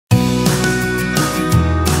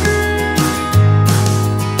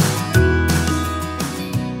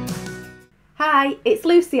Hi, it's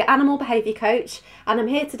Lucy, Animal Behaviour Coach, and I'm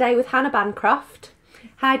here today with Hannah Bancroft,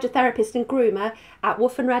 hydrotherapist and groomer at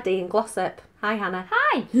Woof and Ready in Glossop. Hi Hannah.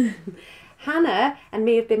 Hi. Hannah and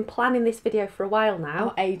me have been planning this video for a while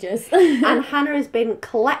now. Oh, ages. And Hannah has been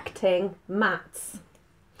collecting mats.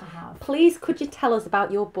 I have. Please could you tell us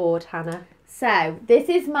about your board, Hannah? So, this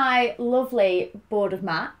is my lovely board of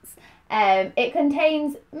mats. It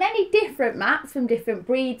contains many different mats from different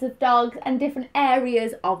breeds of dogs and different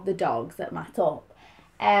areas of the dogs that mat up.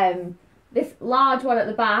 This large one at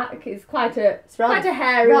the back is quite a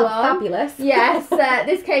hairy one. Fabulous. Yes,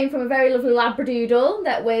 this came from a very lovely Labradoodle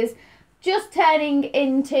that was just turning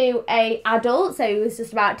into a adult, so he was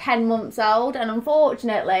just about 10 months old, and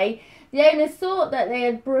unfortunately the owners thought that they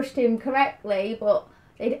had brushed him correctly, but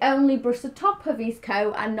they'd only brushed the top of his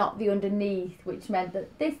coat and not the underneath, which meant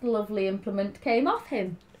that this lovely implement came off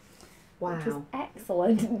him. Wow. Which was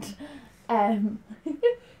excellent.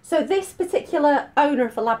 So this particular owner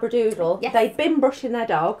of the Labradoodle, Yes. they'd been brushing their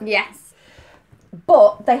dog, Yes.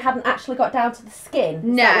 but they hadn't actually got down to the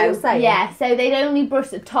skin. Is that what you're saying? Yeah, so they'd only brush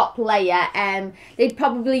the top layer. They'd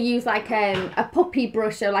probably use like a puppy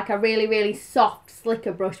brush, or like a really, really soft,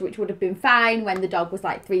 slicker brush, which would have been fine when the dog was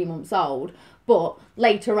like 3 months old. But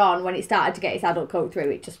later on, when it started to get its adult coat through,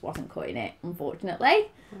 it just wasn't cutting it,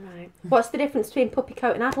 unfortunately. Right. What's the difference between puppy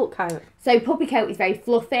coat and adult coat? So puppy coat is very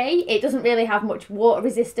fluffy. It doesn't really have much water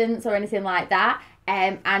resistance or anything like that.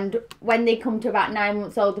 And when they come to about 9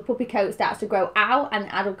 months old, the puppy coat starts to grow out and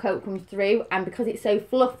the adult coat comes through. And because it's so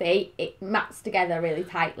fluffy, it mats together really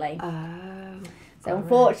tightly. Oh. So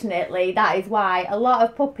unfortunately, that is why a lot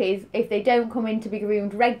of puppies, if they don't come in to be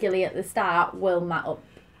groomed regularly at the start, will mat up.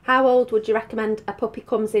 How old would you recommend a puppy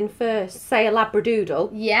comes in first? Say a Labradoodle.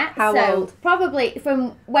 Yeah. How old? Probably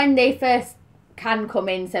from when they first can come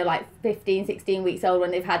in, so like 15, 16 weeks old, when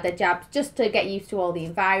they've had their jabs, just to get used to all the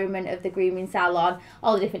environment of the grooming salon,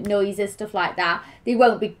 all the different noises, stuff like that. They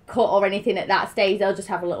won't be cut or anything at that stage. They'll just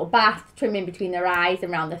have a little bath, trimming between their eyes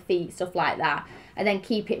and around their feet, stuff like that. And then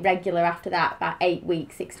keep it regular after that, about 8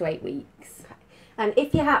 weeks, 6 to 8 weeks. And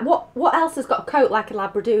if you have, what else has got a coat like a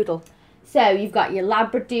Labradoodle? So you've got your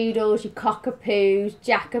Labradoodles, your Cockapoos,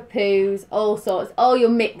 Jackapoos, all sorts. All your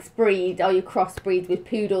mixed breeds, all your cross breeds with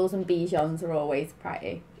Poodles and Bichons are always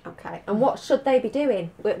pretty. Okay. And what should they be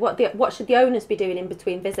doing? What should the owners be doing in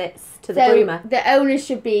between visits to the groomer? The owners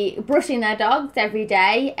should be brushing their dogs every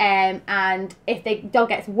day, and if the dog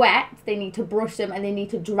gets wet, they need to brush them and they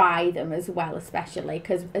need to dry them as well, especially,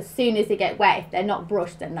 because as soon as they get wet, if they're not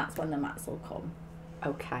brushed, then that's when the mats will come.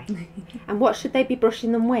 Okay. And what should they be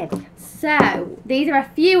brushing them with? So, these are a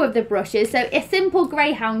few of the brushes. So, a simple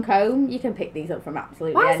greyhound comb, you can pick these up from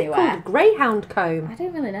absolutely anywhere. Why is it called a greyhound comb? I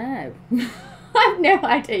don't really know. I have no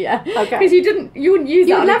idea. Okay. Because you wouldn't use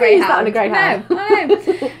that on a greyhound. You'd never use that on a greyhound. No, I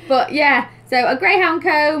know. But yeah, so a greyhound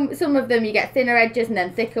comb, some of them you get thinner edges and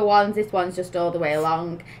then thicker ones. This one's just all the way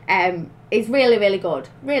along. It's really, really good.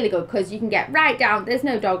 Really good, because you can get right down. There's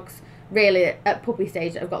no dogs really at puppy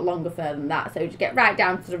stage that have got longer fur than that, so just get right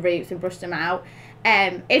down to the roots and brush them out.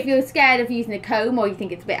 If you're scared of using a comb or you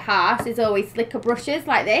think it's a bit harsh, there's always slicker brushes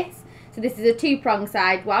like this. So this is a 2-prong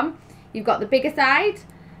side one. You've got the bigger side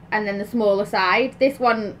and then the smaller side. This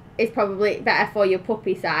one is probably better for your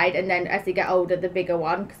puppy side, and then as they get older, the bigger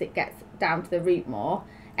one, because it gets down to the root more.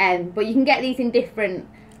 But you can get these in different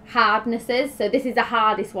hardnesses, so this is the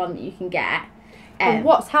hardest one that you can get. And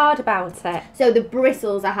what's hard about it? So the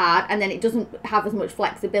bristles are hard, and then it doesn't have as much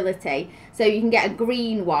flexibility. So you can get a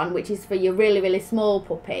green one, which is for your really, really small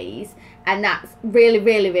puppies, and that's really,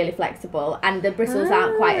 really, really flexible, and the bristles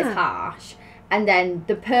aren't quite as harsh. And then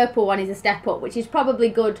the purple one is a step up, which is probably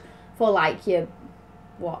good for like your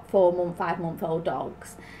 4-month, 5-month-old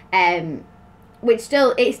dogs. Which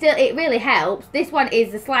it really helps. This one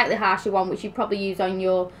is the slightly harsher one, which you probably use on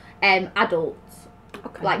your adults.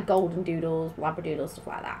 Okay. Like golden doodles, Labradoodles, stuff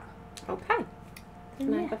like that. Okay.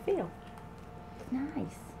 Can I have a feel?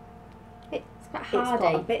 Nice. It's quite hardy. It's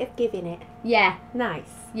got a bit of give in it. Yeah. Nice.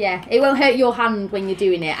 Yeah. It won't hurt your hand when you're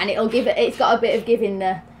doing it, and it's got a bit of give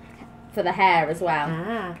in for the hair as well.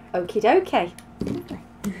 Ah. Okie dokie.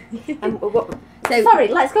 Sorry,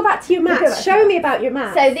 let's go back to your mats. Show me about your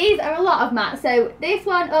mats. So these are a lot of mats. So this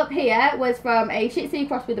one up here was from a Shih Tzu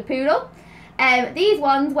crossed with a Poodle. These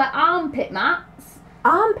ones were armpit mats.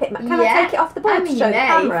 Armpit mat? Can I take it off the board to show the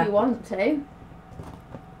camera? If you want to.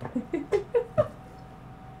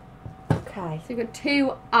 Okay. So we've got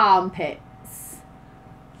 2 armpits.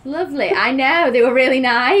 Lovely. I know, they were really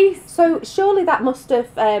nice. So surely that must have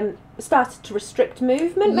started to restrict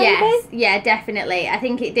movement, maybe? Yes, yeah, definitely. I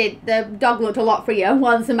think it did. The dog looked a lot freer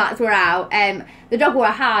once the mats were out. The dog wore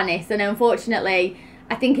a harness, and unfortunately,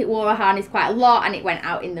 I think it wore a harness quite a lot, and it went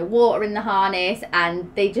out in the water in the harness,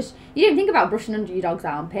 and you don't think about brushing under your dog's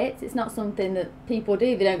armpits. It's not something that people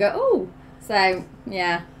do. They don't go, oh. So,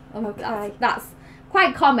 yeah. Okay. That's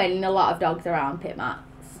quite common in a lot of dogs, are armpit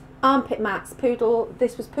mats. Armpit mats, poodle.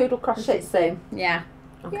 This was poodle cross Shih Tzu. Yeah.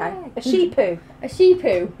 Okay. Yay. A sheepoo. A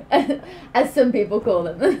sheepoo, as some people call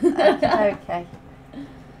them. Okay.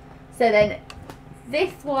 So then,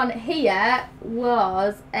 this one here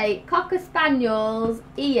was a Cocker Spaniel's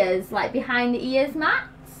ears, like behind the ears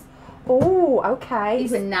mats. Oh, okay.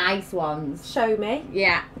 These were nice ones. Show me.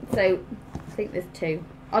 Yeah. So I think there's two.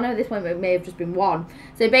 Oh no, this one may have just been one.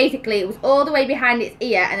 So basically, it was all the way behind its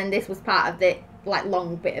ear, and then this was part of the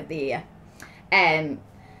long bit of the ear.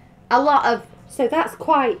 A lot of. So that's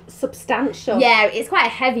quite substantial. Yeah, it's quite a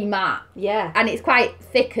heavy mat. Yeah. And it's quite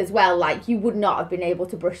thick as well. Like, you would not have been able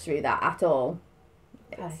to brush through that at all.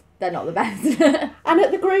 Okay. They're not the best. And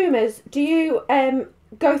at the groomers, do you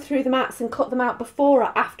go through the mats and cut them out before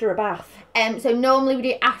or after a bath? So normally we do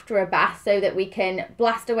it after a bath so that we can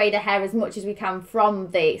blast away the hair as much as we can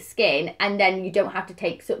from the skin, and then you don't have to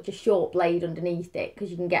take such a short blade underneath it,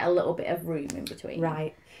 because you can get a little bit of room in between.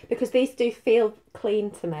 Right. Because these do feel clean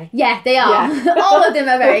to me. Yeah, they are. Yeah. All of them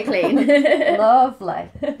are very clean. Lovely.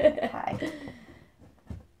 Okay.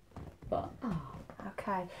 But,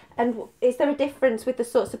 okay. And is there a difference with the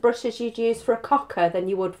sorts of brushes you'd use for a cocker than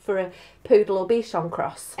you would for a poodle or Bichon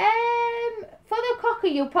cross? For the cocker,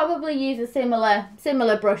 you'll probably use a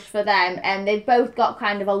similar brush for them, and they've both got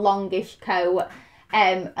kind of a longish coat,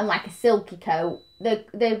 and like a silky coat.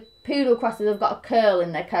 The poodle crosses have got a curl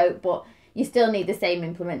in their coat, but you still need the same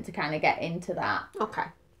implement to kind of get into that. Okay.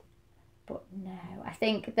 But no, I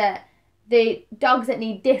think that the dogs that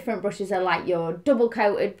need different brushes are like your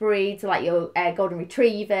double-coated breeds, like your golden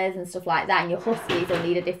retrievers and stuff like that, and your huskies will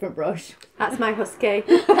need a different brush. That's my husky.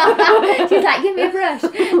 She's like, give me a brush.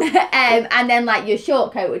 And then like your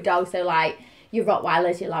short-coated dogs, so like your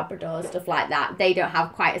Rottweilers, your Labradors, stuff like that, they don't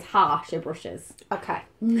have quite as harsh brushes. Okay.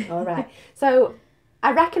 All right. So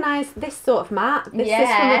I recognise this sort of mat. This is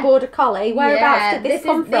from a Border Collie. Whereabouts did this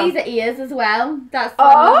come from? These are ears as well. That's the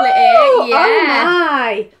lovely ear. Yeah. Oh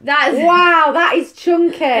my! Wow, that is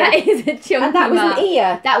chunky. That is a chunky And that was mat. an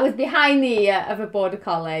ear? That was behind the ear of a Border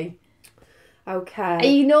Collie. Okay. And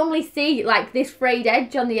you normally see like this frayed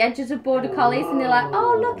edge on the edges of Border Collies, and they're like,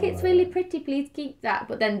 oh look, it's really pretty, please keep that.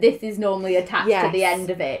 But then this is normally attached to the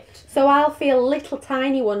end of it. So I'll feel little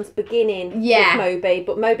tiny ones beginning with Moby,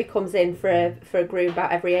 but Moby comes in for a groom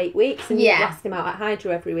about every 8 weeks, and you blast him out at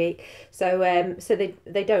Hydro every week. So so they've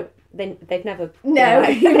never they've never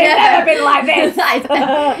been like this.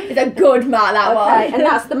 It's a good mat, that one. And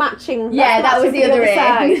that's the matching. That was the other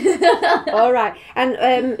side. All right,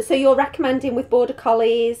 and so you're recommending with Border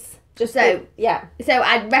Collies. So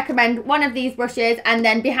I'd recommend one of these brushes, and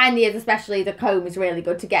then behind the ears especially, the comb is really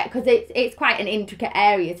good to get, because it's quite an intricate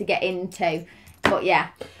area to get into. But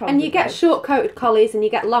and you get short coated collies and you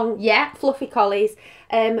get long fluffy collies.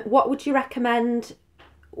 What would you recommend?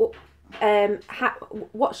 What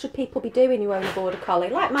should people be doing who own a Border Collie,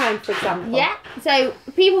 like mine for example? So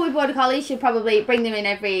people with Border Collies should probably bring them in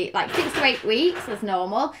every like 6 to 8 weeks as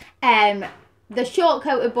normal. The short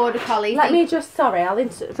coated Border Collies. I'll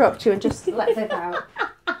interrupt you and just let them out.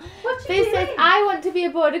 This says, I want to be a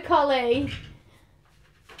Border Collie.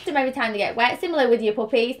 Them every time they get wet, similar with your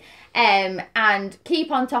puppies, and keep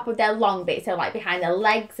on top of their long bits, so like behind their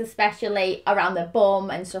legs especially, around their bum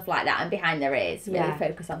and stuff like that, and behind their ears. Really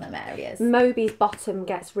focus on them areas. Moby's bottom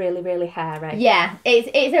gets really, really hairy. Yeah,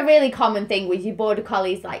 it's a really common thing with your Border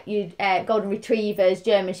Collies, like your Golden Retrievers,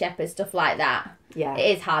 German Shepherds, stuff like that. Yeah.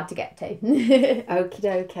 It is hard to get to. Okie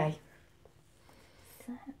dokie.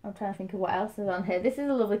 I'm trying to think of what else is on here. This is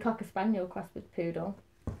a lovely Cocker Spaniel crossed with Poodle.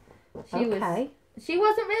 She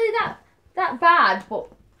wasn't really that bad, but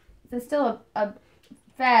there's still a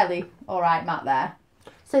fairly alright mat there.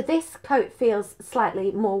 So this coat feels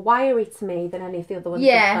slightly more wiry to me than any of the other ones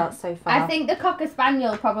we've felt so far. I think the Cocker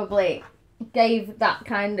Spaniel probably gave that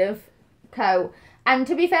kind of coat. And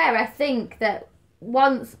to be fair, I think that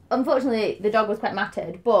once, unfortunately, the dog was quite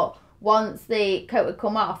matted, but once the coat had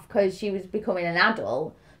come off, because she was becoming an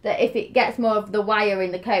adult, that if it gets more of the wire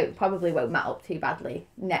in the coat, probably won't mat up too badly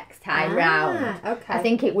next time round. Okay. I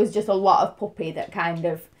think it was just a lot of puppy that kind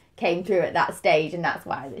of came through at that stage, and that's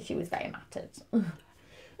why that she was very matted.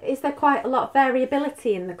 Is there quite a lot of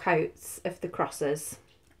variability in the coats of the crossers?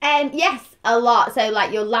 Yes, a lot. So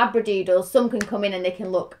like your Labradoodles, some can come in and they can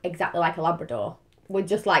look exactly like a Labrador, with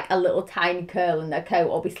just like a little tiny curl in their coat,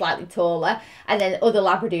 or be slightly taller, and then other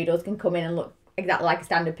Labradoodles can come in and look exactly like a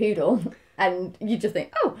standard poodle. And you just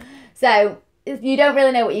think, oh. So you don't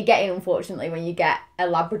really know what you're getting, unfortunately, when you get a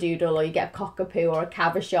Labradoodle or you get a Cockapoo or a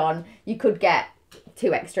Cavachon. You could get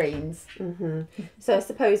two extremes. So I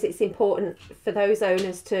suppose it's important for those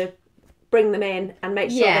owners to bring them in and make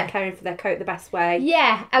sure they're caring for their coat the best way.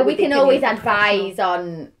 Yeah, and we can always advise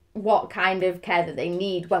on what kind of care that they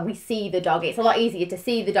need when we see the dog. It's a lot easier to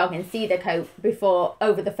see the dog and see the coat before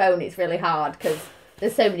over the phone. It's really hard because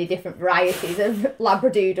there's so many different varieties of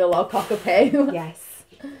Labradoodle or Cockapoo. Yes.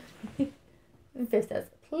 Viv says,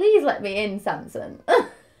 please let me in, Samson.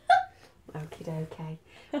 Okie dokie.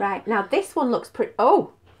 Right, now this one looks pretty...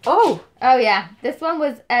 Oh, yeah. This one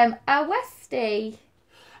was a Westie.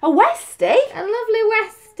 A Westie? A lovely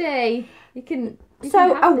Westie. You can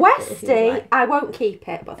So a Westie, I won't keep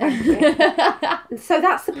it, but thank you. So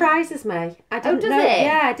that surprises me. I didn't know. It?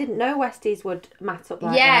 Yeah, I didn't know Westies would mat up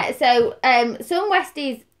like that. Yeah, so some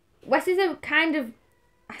Westies are kind of,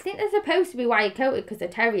 I think they're supposed to be wire coated because they're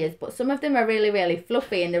terriers, but some of them are really, really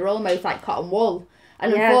fluffy and they're almost like cotton wool.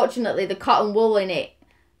 And unfortunately, the cotton wool in it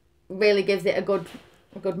really gives it a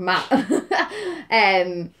good mat.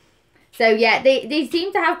 So yeah, they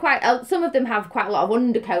seem to have some of them have quite a lot of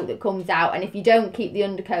undercoat that comes out, and if you don't keep the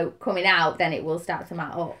undercoat coming out, then it will start to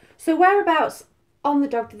mat up. So whereabouts on the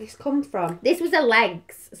dog did this come from? This was the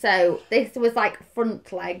legs, so this was like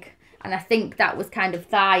front leg, and I think that was kind of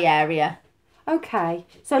thigh area. Okay,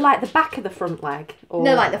 so like the back of the front leg? Or...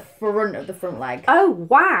 No, like the front of the front leg. Oh,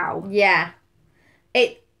 wow. Yeah.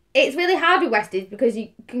 It's really hard with Westies because you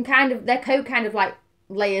can their coat kind of like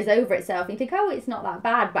layers over itself and you think, oh, it's not that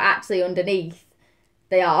bad, but actually underneath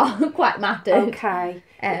they are quite matted. Okay.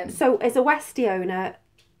 So as a Westie owner,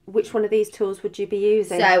 which one of these tools would you be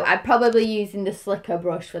using? So I'm probably using the slicker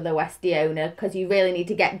brush for the Westie owner because you really need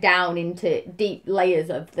to get down into deep layers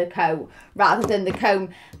of the coat rather than the comb.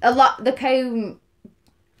 The comb,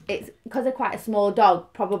 it's because they're quite a small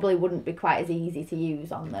dog, probably wouldn't be quite as easy to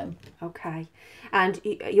use on them. Okay. And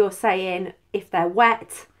you're saying if they're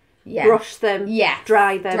wet, brush them,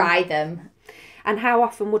 dry them. And how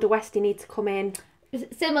often would a Westie need to come in?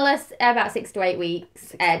 Similar, about 6 to 8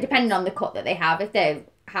 weeks, depending on the cut that they have. If they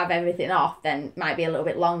have everything off, then it might be a little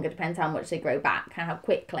bit longer, depends how much they grow back and how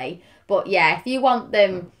quickly. But yeah, if you want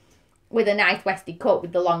them with a nice Westie cut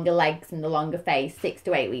with the longer legs and the longer face, 6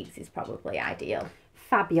 to 8 weeks is probably ideal.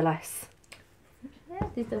 Fabulous. Yeah,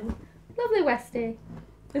 this is a lovely Westie.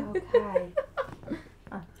 Okay.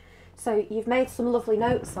 So you've made some lovely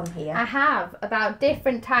notes on here. I have, about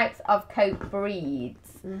different types of coat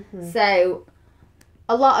breeds. So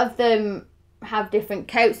a lot of them have different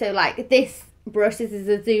coats. So like this brush, this is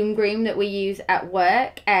a Zoom Groom that we use at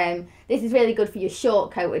work. This is really good for your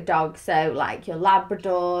short coated dogs. So like your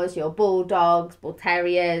Labradors, your Bulldogs, Bull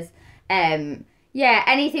Terriers. Yeah,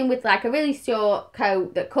 anything with like a really short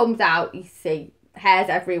coat that comes out, you see hairs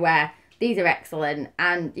everywhere. These are excellent,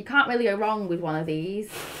 and you can't really go wrong with one of these.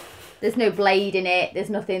 There's no blade in it. There's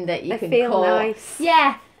nothing that you can feel cut. Nice.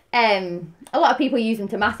 Yeah. A lot of people use them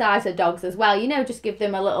to massage their dogs as well. You know, just give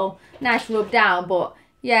them a little nice rub down. But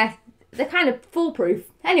yeah, they're kind of foolproof.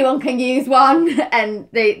 Anyone can use one, and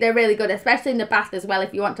they're really good, especially in the bath as well.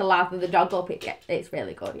 If you want to lather the dog up, it's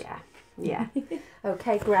really good. Yeah.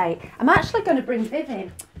 Okay, great. I'm actually going to bring Viv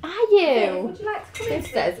in. Are you? Viv, would you like to come in?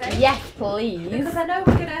 Viv says yes, please. Because I know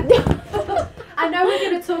we're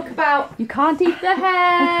gonna talk about. You can't eat the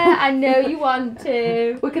hair. I know you want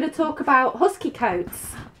to. We're going to talk about husky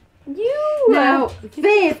coats. Now,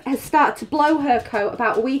 Viv has started to blow her coat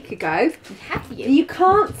about a week ago. Have you? You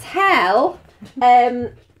can't tell.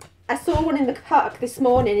 I saw one in the park this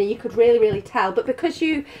morning, and you could really tell. But because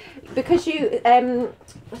you,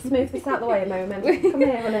 let's move this out of the way a moment. Come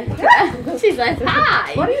here, honey. She's like,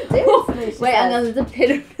 hi. What are you doing to me? Wait, hang on, there's a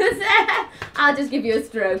pin. I'll just give you a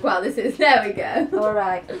stroke while this is. There we go. All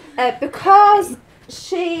right. Because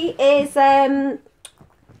she is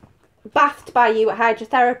bathed by you at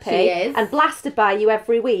hydrotherapy and blasted by you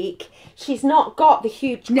every week, she's not got the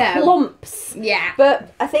huge clumps. Yeah.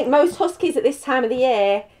 But I think most huskies at this time of the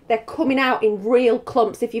year, they're coming out in real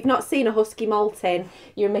clumps. If you've not seen a husky molting,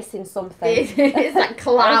 you're missing something. It's like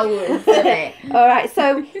clouds, isn't it? All right.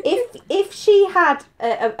 So if she had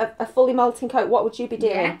a fully molting coat, what would you be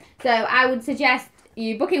doing? Yeah. So I would suggest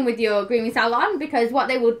you book in with your grooming salon, because what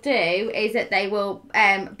they will do is that they will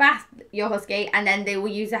bath your husky and then they will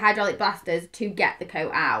use the hydraulic blasters to get the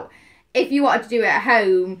coat out. If you wanted to do it at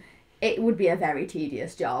home, it would be a very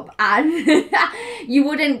tedious job, and you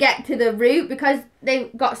wouldn't get to the root because they've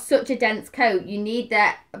got such a dense coat. You need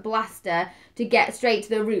that blaster to get straight to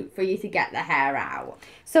the root for you to get the hair out.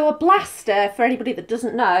 So a blaster, for anybody that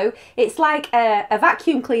doesn't know, it's like a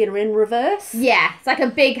vacuum cleaner in reverse. Yeah, it's like a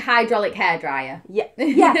big hydraulic hairdryer. Yeah,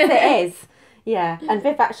 yes, it is. Yeah, and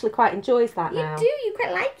Viv actually quite enjoys that now. You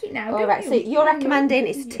quite like it now, All right, so you're recommending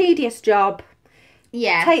it's a tedious job.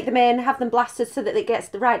 Yeah. Take them in, have them blasted so that it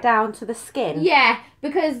gets right down to the skin. Yeah,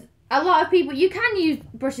 because a lot of people, you can use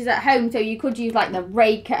brushes at home, so you could use like the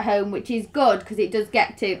rake at home, which is good because it does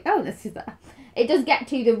get to, it does get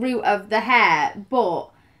to the root of the hair,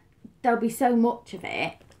 but there'll be so much of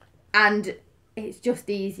it, and it's just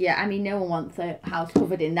easier. I mean, no one wants a house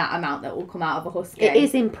covered in that amount that will come out of a husky. It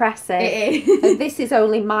is impressive. It is. And this is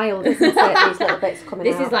only mild, isn't it? These little bits coming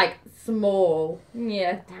out. This is like small.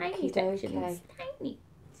 Yeah. Tiny sections. Tiny.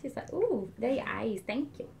 She's like, ooh, there are your eyes, thank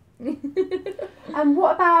you. And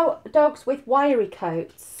what about dogs with wiry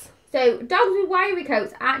coats? So dogs with wiry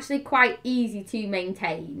coats are actually quite easy to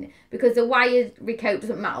maintain because the wiry coat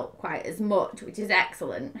doesn't melt quite as much, which is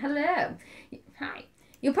excellent. Hello. Hi.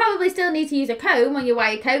 You'll probably still need to use a comb on your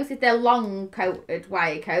wire coats if they're long coated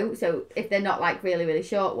wire coats, so if they're not like really, really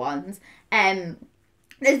short ones.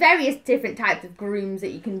 There's various different types of grooms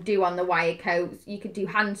that you can do on the wire coats. You could do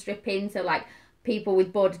hand stripping, so like people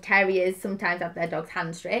with border terriers sometimes have their dogs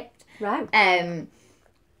hand stripped. Right.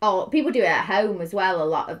 Or people do it at home as well a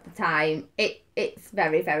lot of the time. It's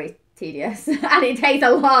very, very tedious and it takes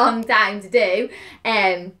a long time to do.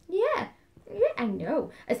 Yeah, I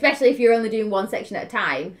know. Especially if you're only doing one section at a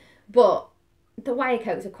time. But the wire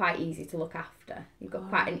coats are quite easy to look after. You've got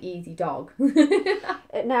quite an easy dog.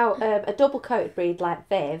 Now, a double coated breed like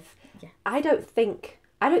Viv, yeah. I don't think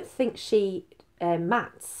she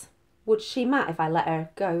mats. Would she mat if I let her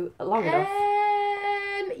go long enough?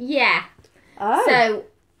 Yeah. Oh. So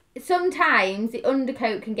sometimes the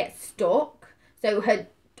undercoat can get stuck. So her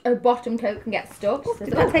bottom coat can get stuck.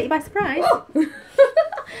 Did that take you by surprise?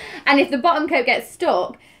 And if the bottom coat gets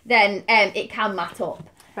stuck, then it can mat up.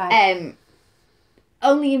 Right.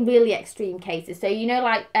 Only in really extreme cases. So, you know,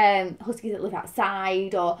 like huskies that live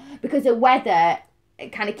outside, or because the weather,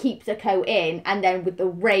 it kind of keeps the coat in, and then with the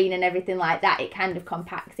rain and everything like that, it kind of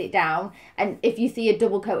compacts it down. And if you see a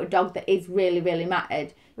double coated dog that is really, really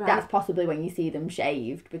matted, that's possibly when you see them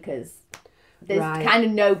shaved, because there's kind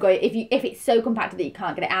of no going. If it's so compacted that you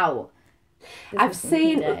can't get it out. I've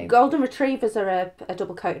seen golden retrievers are a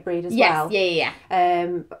double coated breed as well. Yeah.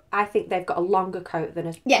 I think they've got a longer coat than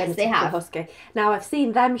a they have. husky. Now I've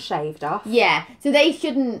seen them shaved off. Yeah, so they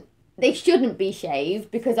shouldn't be shaved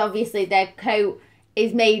because obviously their coat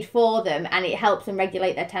is made for them and it helps them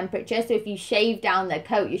regulate their temperature. So if you shave down their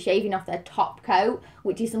coat, you're shaving off their top coat,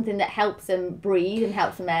 which is something that helps them breathe and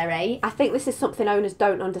helps them aerate. I think this is something owners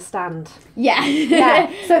don't understand. Yeah. Yeah.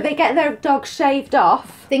 So they get their dog shaved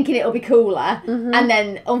off, thinking it'll be cooler, and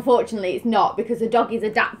then unfortunately it's not, because the dog is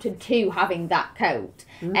adapted to having that coat.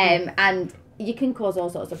 And you can cause all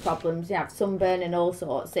sorts of problems. You have sunburn and all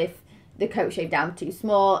sorts if the coat's shaved down too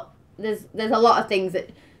small. There's a lot of things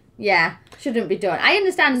that shouldn't be done. I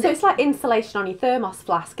understand. So it's like insulation on your thermos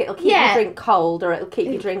flask. It'll keep your drink cold or it'll keep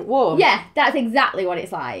your drink warm. Yeah, that's exactly what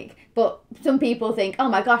it's like. But some people think, oh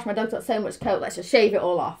my gosh, my dog's got so much coat, let's just shave it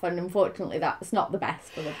all off. And unfortunately, that's not the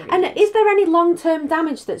best for the breed. And is there any long-term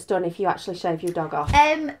damage that's done if you actually shave your dog off?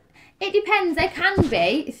 It depends. There can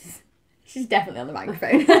be. She's definitely on the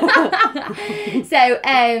microphone.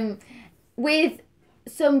 So, with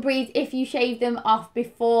some breeds, if you shave them off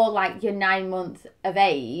before like you're 9 months of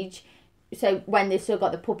age, so when they've still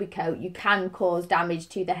got the puppy coat, you can cause damage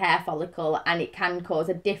to the hair follicle, and it can cause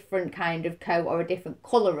a different kind of coat or a different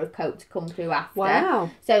colour of coat to come through after. Wow.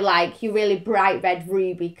 So like your really bright red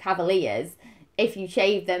ruby cavaliers, if you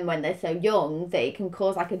shave them when they're so young, they can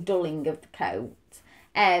cause like a dulling of the coat.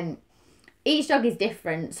 Each dog is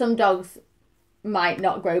different. Some dogs might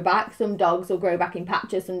not grow back. Some dogs will grow back in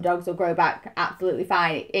patches. Some dogs will grow back absolutely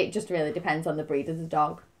fine. It just really depends on the breed of the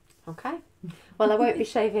dog. Okay. Well, I won't be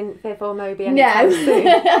shaving Viv or Moby anytime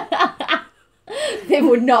soon. Viv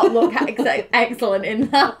would not look excellent in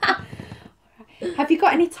that. Have you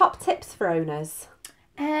got any top tips for owners?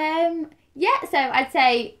 Yeah, so I'd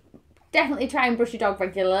say definitely try and brush your dog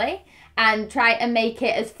regularly and try and make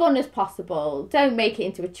it as fun as possible. Don't make it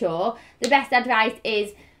into a chore. The best advice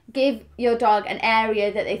is give your dog an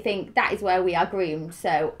area that they think that is where we are groomed.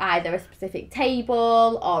 So either a specific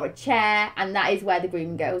table or a chair, and that is where the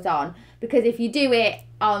grooming goes on. Because if you do it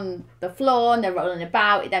on the floor and they're rolling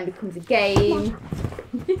about, it then becomes a game.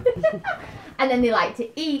 And then they like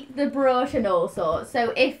to eat the brush and all sorts.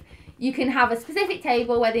 So if you can have a specific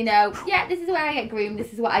table where they know, yeah, this is where I get groomed,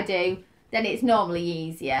 this is what I do, then it's normally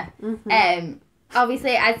easier.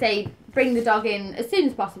 Obviously, I'd say bring the dog in as soon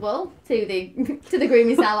as possible to the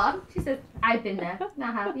grooming salon. She said, I've been there.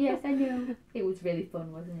 I have. Yes, I know. It was really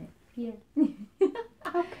fun, wasn't it? Yeah.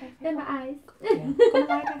 Okay. They're my eyes. Yeah. Go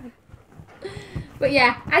lie down. But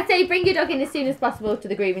yeah, I'd say bring your dog in as soon as possible to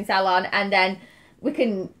the grooming salon, and then we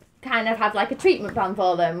can kind of have like a treatment plan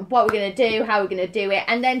for them. What we're going to do, how we're going to do it,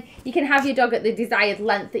 and then you can have your dog at the desired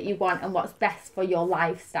length that you want and what's best for your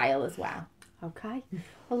lifestyle as well. Okay.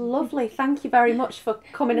 Well, lovely. Thank you very much for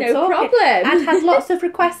coming and No talking. problem. I've had lots of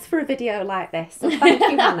requests for a video like this. So thank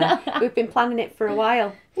you, Hannah. We've been planning it for a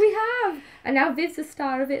while. We have. And now Viv's the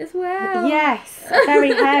star of it as well. Yes. A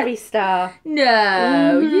very hairy star.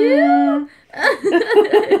 No, you.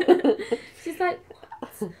 She's like,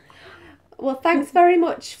 what? Well, thanks very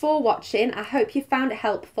much for watching. I hope you found it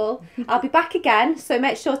helpful. I'll be back again, so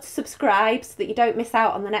make sure to subscribe so that you don't miss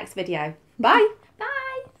out on the next video. Bye.